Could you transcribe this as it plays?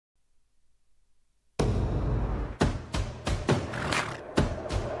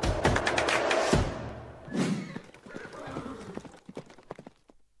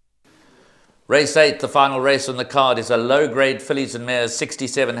Race 8, the final race on the card, is a low-grade fillies and mares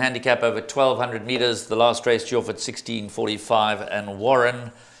 67 handicap over 1,200 metres. The last race she offered 16.45, and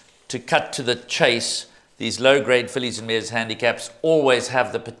Warren, to cut to the chase, these low-grade fillies and mares handicaps always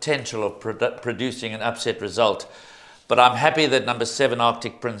have the potential of producing an upset result. But I'm happy that number 7,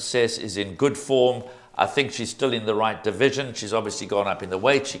 Arctic Princess, is in good form. I think she's still in the right division. She's obviously gone up in the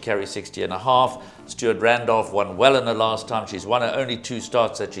weight. She carries 60.5. Stuart Randolph won well in her last time. She's won her only 2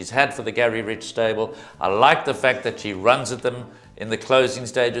 starts that she's had for the Gary Rich stable. I like the fact that she runs at them in the closing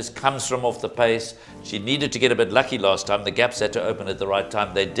stages, comes from off the pace. She needed to get a bit lucky last time. The gaps had to open at the right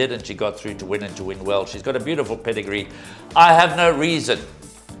time. They did, and she got through to win and to win well. She's got a beautiful pedigree. I have no reason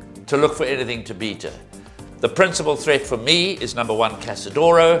to look for anything to beat her. The principal threat for me is number 1,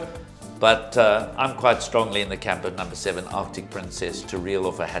 Casadoro. But I'm quite strongly in the camp of number 7, Arctic Princess, to reel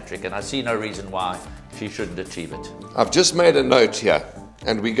off a hat-trick, and I see no reason why she shouldn't achieve it. I've just made a note here,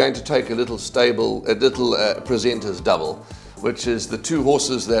 and we're going to take a little presenter's double, which is the 2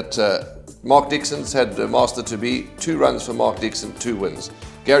 horses that Mark Dixon's had Master to Be, 2 runs for Mark Dixon, 2 wins.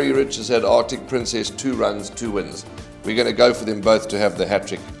 Gary Rich has had Arctic Princess, 2 runs, 2 wins. We're going to go for them both to have the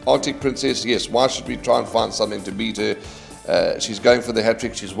hat-trick. Arctic Princess, yes, why should we try and find something to beat her? She's going for the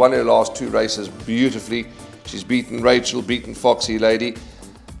hat-trick. She's won her last 2 races beautifully. She's beaten Rachel, beaten Foxy Lady.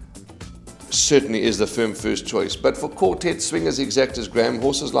 Certainly is the firm first choice. But for quartet swingers exact as Graham,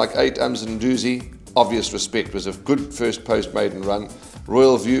 horses like 8 and Doozy, obvious respect, was a good first post maiden run.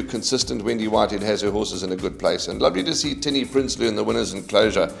 Royal View, consistent. Wendy Whitehead has her horses in a good place. And lovely to see Tinny Prinsloo in the winners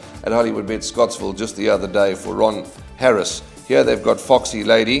enclosure at Hollywood Bet Scottsville just the other day for Ron Harris. Here they've got Foxy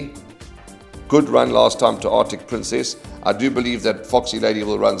Lady. Good run last time to Arctic Princess. I do believe that Foxy Lady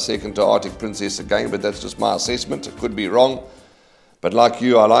will run second to Arctic Princess again, but that's just my assessment. It could be wrong. But like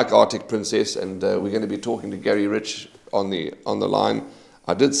you, I like Arctic Princess, and we're going to be talking to Gary Rich on the line.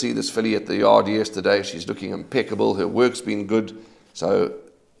 I did see this filly at the yard yesterday. She's looking impeccable. Her work's been good. So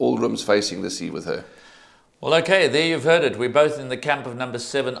all rooms facing the sea with her. Well, okay, there you've heard it. We're both in the camp of number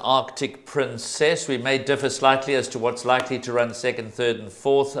 7, Arctic Princess. We may differ slightly as to what's likely to run 2nd, 3rd and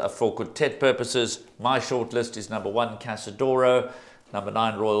 4th. For quartet purposes, my short list is number 1, Casadoro, number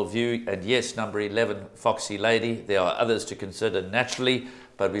 9, Royal View, and yes, number 11, Foxy Lady. There are others to consider naturally,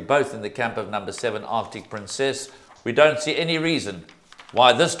 but we're both in the camp of number 7, Arctic Princess. We don't see any reason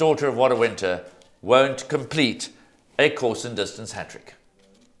why this daughter of Waterwinter won't complete a course and distance hat-trick.